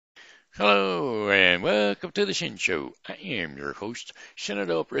Hello and welcome to the Shen Show. I am your host,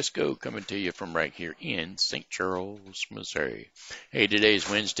 Shenandoah Briscoe, coming to you from right here in St. Charles, Missouri. Hey, today's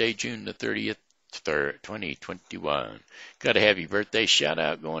Wednesday, June the 30th, 2021. Got a happy birthday shout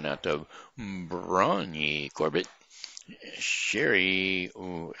out going out to Bronwyn Corbett, Sherry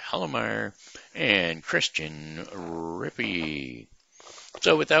Hallemeier, and Christian Rippee.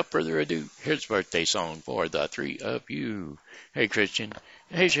 So without further ado, here's a birthday song for the three of you. Hey Christian,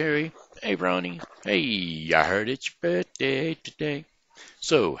 hey Sherry, hey Ronnie, hey, I heard it's your birthday today.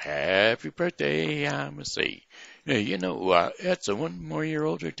 So happy birthday, I must say. That's a 1 more year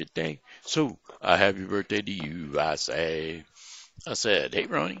older today. So a happy birthday to you, I say. I said, hey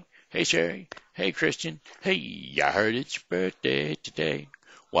Ronnie, hey Sherry, hey Christian, hey, I heard it's your birthday today.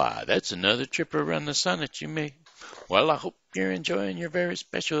 Why, that's another trip around the sun that you made. Well, I hope you're enjoying your very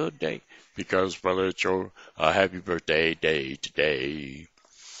special day because, well, it's your happy birthday day today.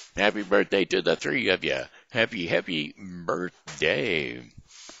 Happy birthday to the three of you. Happy birthday.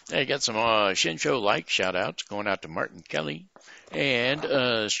 I got some Shin Show like shout outs going out to Martin Kelly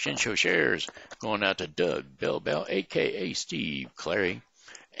and Shin Show shares going out to Doug Bell, a.k.a. Steve Clary.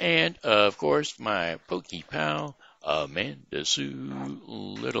 And, of course, my Pokey pal, Amanda Sue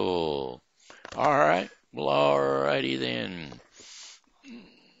Little. All right. Well, alrighty then.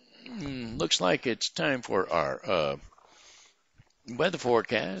 Looks like it's time for our weather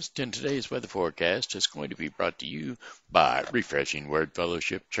forecast. And today's weather forecast is going to be brought to you by Refreshing Word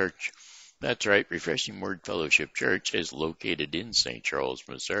Fellowship Church. That's right, Refreshing Word Fellowship Church is located in St. Charles,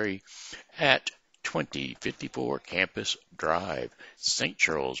 Missouri at 2054 Campus Drive, St.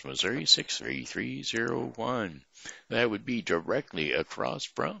 Charles, Missouri 63301. That would be directly across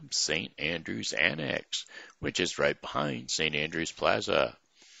from St. Andrew's Annex, which is right behind St. Andrew's Plaza.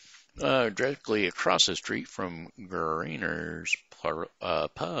 Directly across the street from Greener's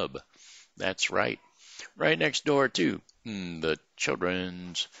Pub. That's right. Right next door to the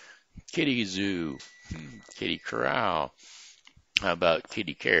Children's Kitty Zoo, Kitty Corral. How about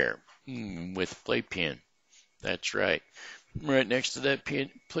Kitty Care with Playpen? That's right. Right next to that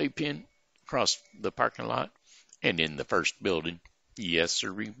playpen, across the parking lot, and in the first building. Yes,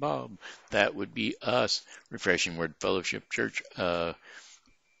 sir, Bob. That would be us. Refreshing Word Fellowship Church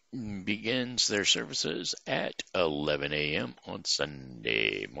begins their services at 11 a.m. on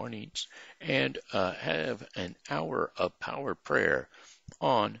Sunday mornings and have an hour of power prayer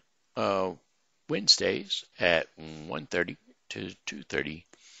on Wednesdays at 1:30 to 2:30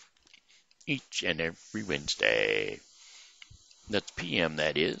 each and every Wednesday. That's PM,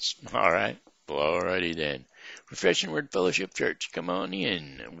 that is. All right. Well, alrighty then. Refreshing Word Fellowship Church, come on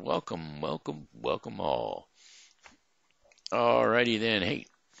in. Welcome all. Alrighty then. Hey,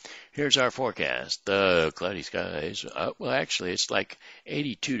 here's our forecast. The cloudy skies. Well, actually, it's like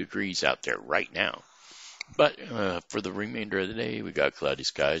 82 degrees out there right now. But for the remainder of the day, we got cloudy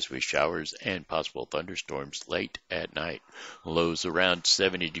skies with showers and possible thunderstorms late at night. Lows around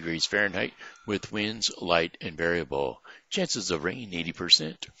 70 degrees Fahrenheit with winds light and variable. Chances of rain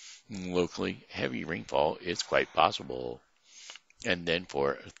 80%. Locally, heavy rainfall is quite possible. And then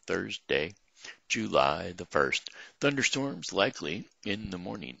for Thursday, July the 1st, thunderstorms likely in the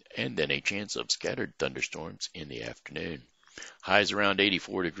morning and then a chance of scattered thunderstorms in the afternoon. Highs around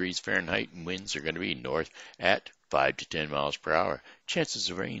 84 degrees Fahrenheit and winds are going to be north at 5 to 10 miles per hour. Chances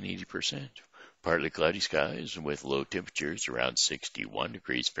of rain 80%. Partly cloudy skies with low temperatures around 61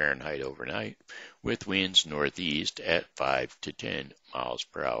 degrees Fahrenheit overnight with winds northeast at 5 to 10 miles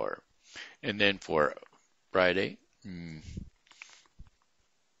per hour. And then for Friday,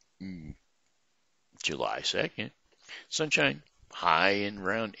 July 2nd, sunshine, high and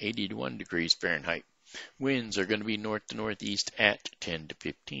around 81 degrees Fahrenheit. Winds are going to be north to northeast at 10 to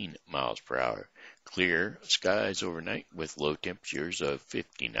 15 miles per hour. Clear skies overnight with low temperatures of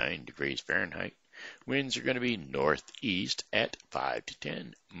 59 degrees Fahrenheit. Winds are going to be northeast at 5 to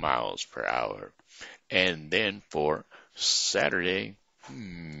 10 miles per hour. And then for Saturday,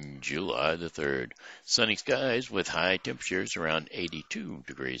 July the 3rd, sunny skies with high temperatures around 82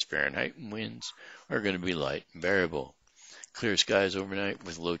 degrees Fahrenheit and winds are going to be light and variable. Clear skies overnight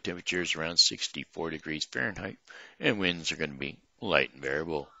with low temperatures around 64 degrees Fahrenheit and winds are going to be light and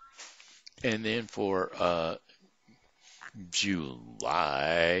variable. And then for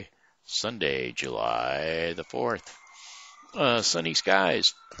Sunday, July the 4th, sunny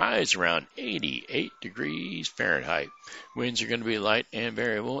skies, highs around 88 degrees Fahrenheit. Winds are going to be light and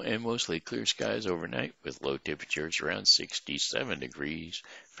variable and mostly clear skies overnight with low temperatures around 67 degrees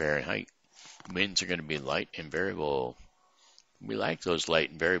Fahrenheit. Winds are going to be light and variable. We like those light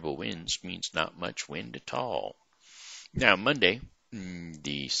and variable winds, means not much wind at all. Now, Monday,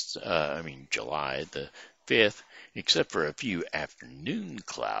 July the 5th, except for a few afternoon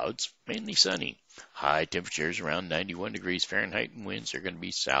clouds, mainly sunny. High temperatures around 91 degrees Fahrenheit, and winds are going to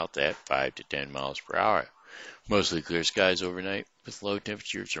be south at 5 to 10 miles per hour. Mostly clear skies overnight with low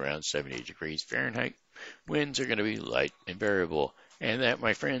temperatures around 70 degrees Fahrenheit. Winds are going to be light and variable. And that,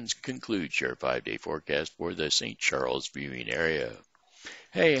 my friends, concludes your 5-day forecast for the St. Charles viewing area.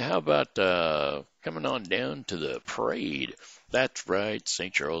 Hey, how about coming on down to the parade? That's right,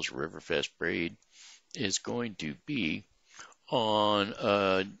 St. Charles Riverfest Parade is going to be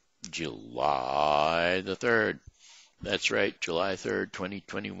on July the 3rd. That's right, July 3rd,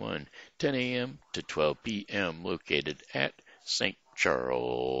 2021, 10 a.m. to 12 p.m., located at St.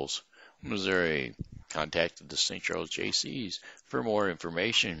 Charles, Missouri. Contact the St. Charles JCs for more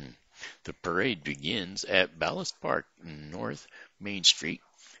information. The parade begins at Ballast Park, North Main Street,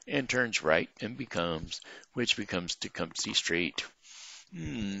 and turns right and becomes Tecumseh Street.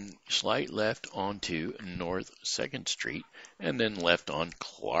 Slight left onto North 2nd Street, and then left on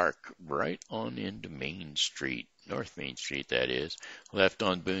Clark, right on into Main Street, North Main Street that is, left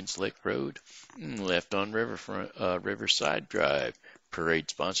on Boone's Lick Road, left on Riverside Drive. Parade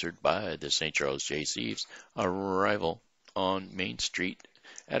sponsored by the St. Charles JCs. Arrival on Main Street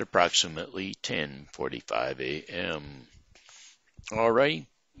at approximately 10:45 a.m. Alrighty,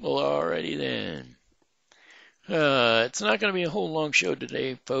 well, alrighty then. It's not going to be a whole long show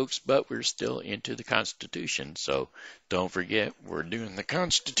today, folks, but we're still into the Constitution. So don't forget, we're doing the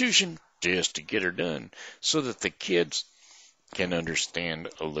Constitution just to get her done so that the kids can understand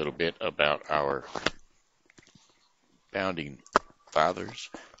a little bit about our founding fathers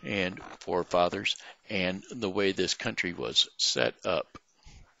and forefathers and the way this country was set up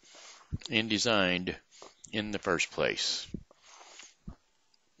and designed in the first place.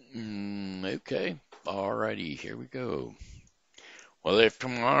 Okay. Alrighty, here we go. Well, if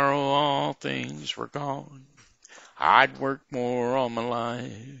tomorrow all things were gone, I'd work more all my life,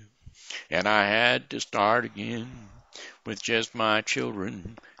 and I had to start again with just my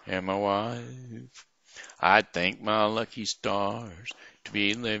children and my wife. I'd thank my lucky stars to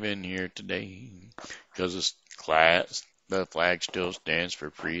be living here today, 'cause the flag still stands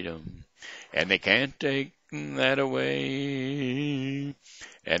for freedom, and they can't take that away.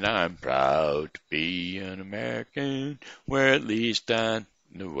 And I'm proud to be an American, where at least I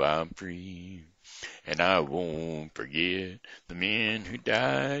know I'm free. And I won't forget the men who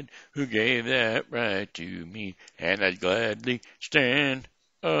died, who gave that right to me. And I'd gladly stand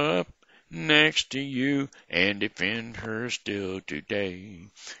up next to you and defend her still today.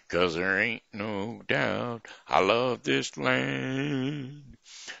 'Cause there ain't no doubt I love this land.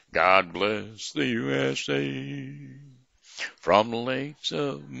 God bless the USA. From the lakes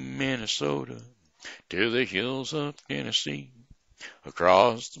of Minnesota to the hills of Tennessee,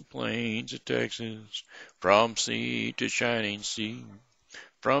 across the plains of Texas, from sea to shining sea,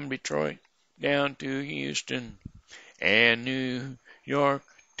 from Detroit down to Houston and New York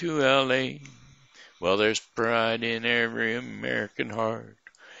to L.A. Well, there's pride in every American heart,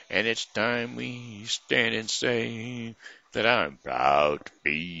 and it's time we stand and say that I'm proud to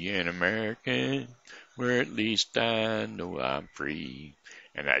be an American, where at least I know I'm free,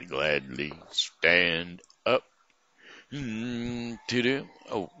 and I'd gladly stand up and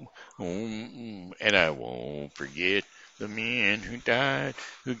I won't forget the men who died,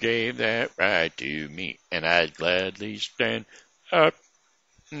 who gave that right to me, and I'd gladly stand up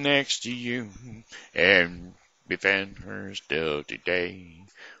next to you and defend her still today.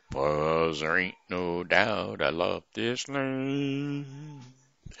 'Cause there ain't no doubt I love this land.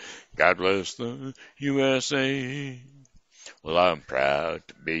 God bless the USA. Well, I'm proud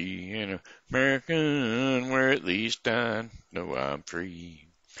to be an American, where at least I know I'm free.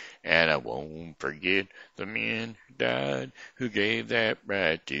 And I won't forget the men who died, who gave that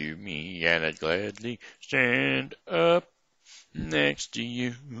right to me. And I'd gladly stand up next to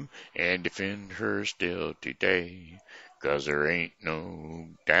you and defend her still today. 'Cause there ain't no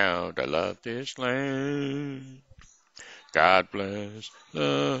doubt I love this land. God bless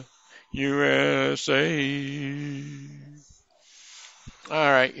the USA.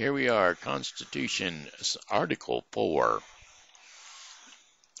 All right, here we are. Constitution, Article 4.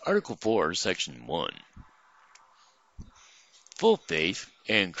 Article 4, Section 1. Full faith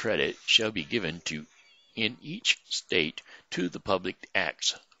and credit shall be given to in each state to the public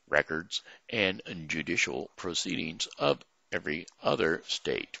acts, records, and judicial proceedings of every other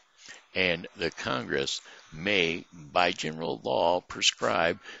state, and the Congress may, by general law,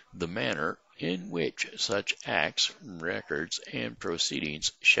 prescribe the manner in which such acts, records, and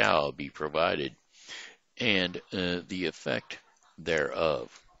proceedings shall be provided, and the effect thereof.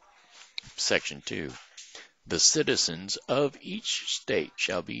 Section 2. The citizens of each state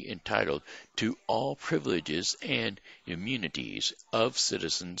shall be entitled to all privileges and immunities of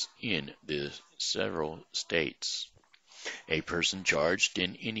citizens in the several states. A person charged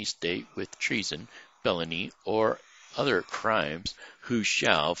in any state with treason, felony, or other crimes, who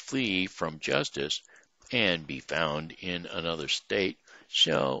shall flee from justice and be found in another state,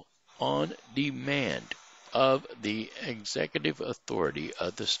 shall, on demand of the executive authority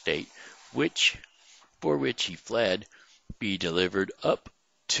of the state for which he fled, be delivered up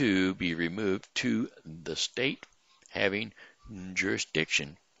to be removed to the state having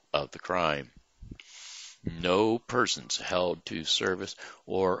jurisdiction of the crime. No persons held to service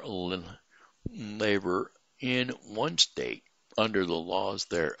or labor in one state under the laws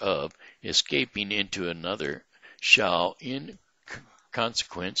thereof, escaping into another, shall, in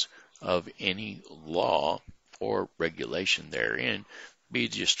consequence of any law or regulation therein, be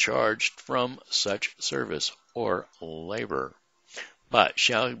discharged from such service or labor, but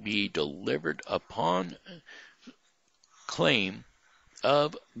shall be delivered upon claim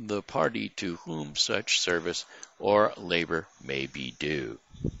of the party to whom such service or labor may be due.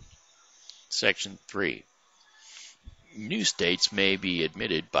 Section 3. New states may be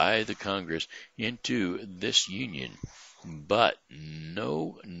admitted by the Congress into this Union, but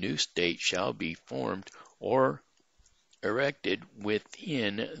no new state shall be formed or erected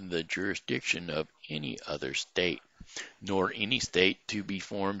within the jurisdiction of any other state, nor any state to be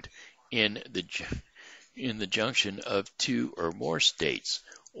formed in the junction of two or more states,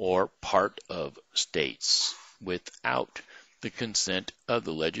 or part of states, without the consent of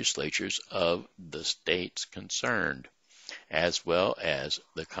the legislatures of the states concerned, as well as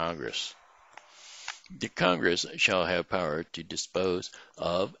the Congress. The Congress shall have power to dispose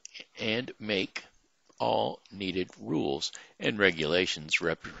of and make all needed rules and regulations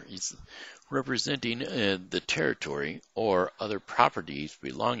representing the territory or other properties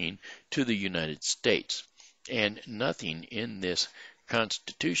belonging to the United States, and nothing in this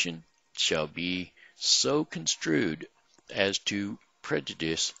Constitution shall be so construed as to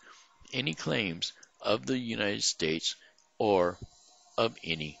prejudice any claims of the United States or of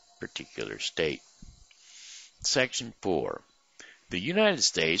any particular state. Section 4. The United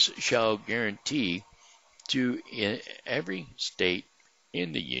States shall guarantee to every state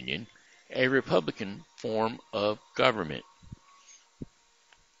in the Union a republican form of government,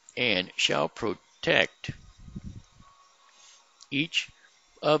 and shall protect each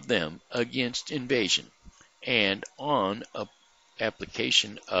of them against invasion, and on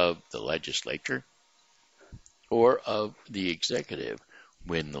application of the legislature or of the executive,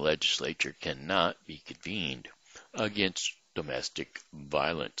 when the legislature cannot be convened, against domestic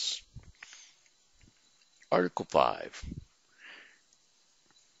violence. Article 5.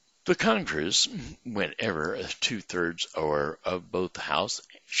 The Congress, whenever 2/3 or of both the House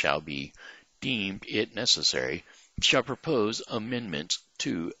shall be deemed it necessary, shall propose amendments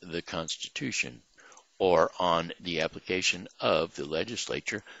to the Constitution, or on the application of the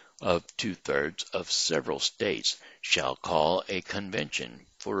legislature of 2/3 of several states, shall call a convention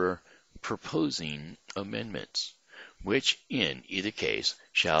for proposing amendments, which in either case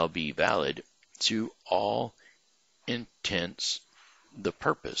shall be valid to all intents the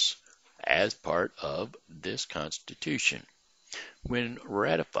purpose as part of this Constitution, when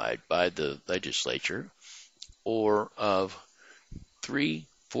ratified by the legislature or of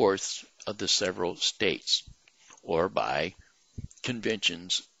 3/4 of the several states, or by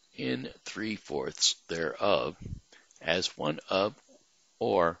conventions in 3/4 thereof, as one of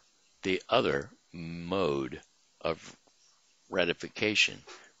or the other mode of ratification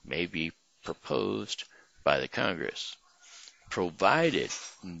may be proposed by the Congress, provided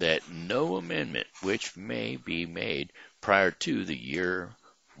that no amendment which may be made prior to the year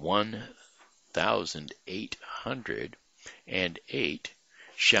 1808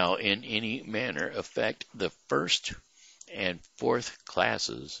 shall in any manner affect the first and fourth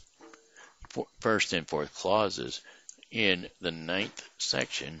clauses in the 9th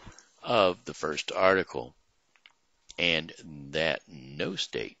section of the first article, and that no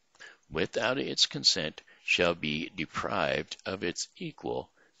state, without its consent, shall be deprived of its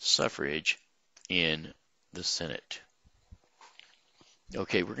equal suffrage in the Senate.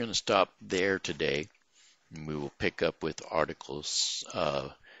 Okay, we're going to stop there today, and we will pick up with Article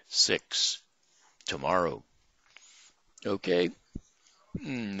 6 tomorrow. Okay,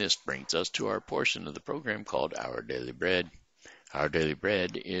 this brings us to our portion of the program called Our Daily Bread. Our Daily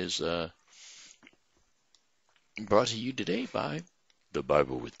Bread is brought to you today by the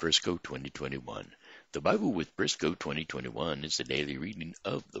Bible with Briscoe 2021. The Bible with Briscoe 2021 is the daily reading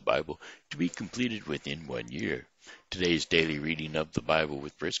of the Bible to be completed within 1 year. Today's daily reading of the Bible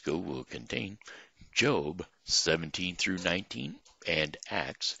with Briscoe will contain Job 17 through 19 and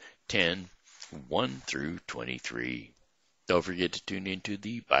Acts 10, 1 through 23. Don't forget to tune into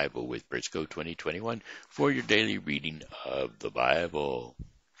the Bible with Briscoe 2021 for your daily reading of the Bible.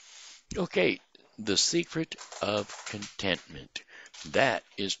 Okay, the secret of contentment. That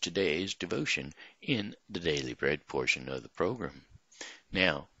is today's devotion in the Daily Bread portion of the program.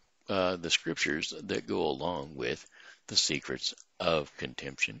 Now, the scriptures that go along with the secrets of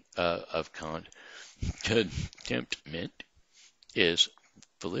contentment is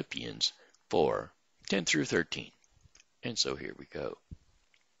Philippians 4, 10 through 13. And so here we go.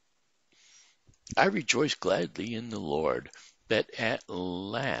 I rejoice gladly in the Lord that at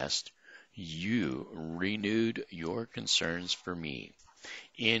last you renewed your concerns for me.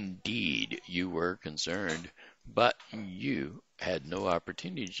 Indeed, you were concerned, but you had no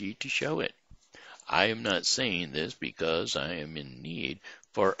opportunity to show it. I am not saying this because I am in need,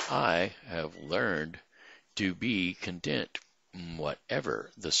 for I have learned to be content, whatever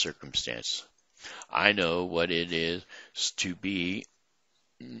the circumstance. I know what it is to be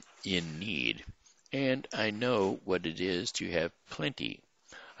in need, and I know what it is to have plenty.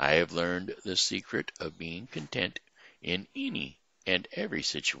 I have learned the secret of being content in any and every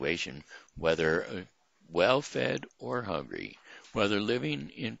situation, whether well-fed or hungry, whether living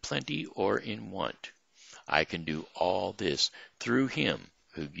in plenty or in want. I can do all this through Him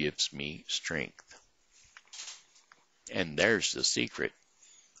who gives me strength. And there's the secret.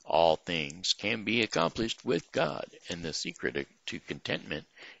 All things can be accomplished with God, and the secret to contentment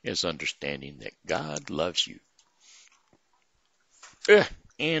is understanding that God loves you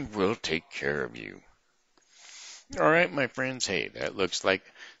and will take care of you. All right, my friends. Hey, that looks like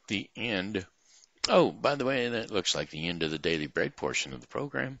the end. Oh, by the way, that looks like the end of the Daily Bread portion of the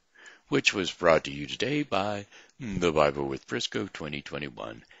program, which was brought to you today by the Bible with Briscoe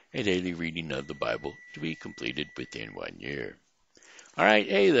 2021, a daily reading of the Bible to be completed within 1 year. All right,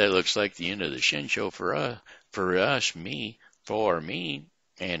 hey, that looks like the end of the Shen Show for me,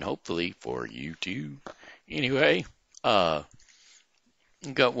 and hopefully for you too. Anyway,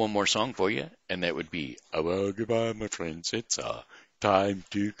 got one more song for you, and that would be, oh, well, goodbye, my friends, it's time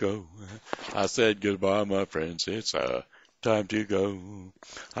to go. I said goodbye, my friends, it's time to go.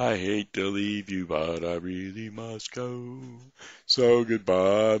 I hate to leave you, but I really must go. So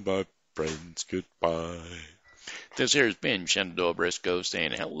goodbye, my friends, goodbye. This here has been Shenandoah Briscoe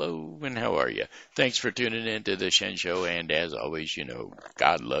saying hello and how are you? Thanks for tuning in to the Shen Show, and as always, you know,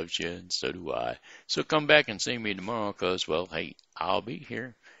 God loves you and so do I. So come back and see me tomorrow because, well, hey, I'll be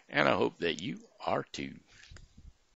here, and I hope that you are too.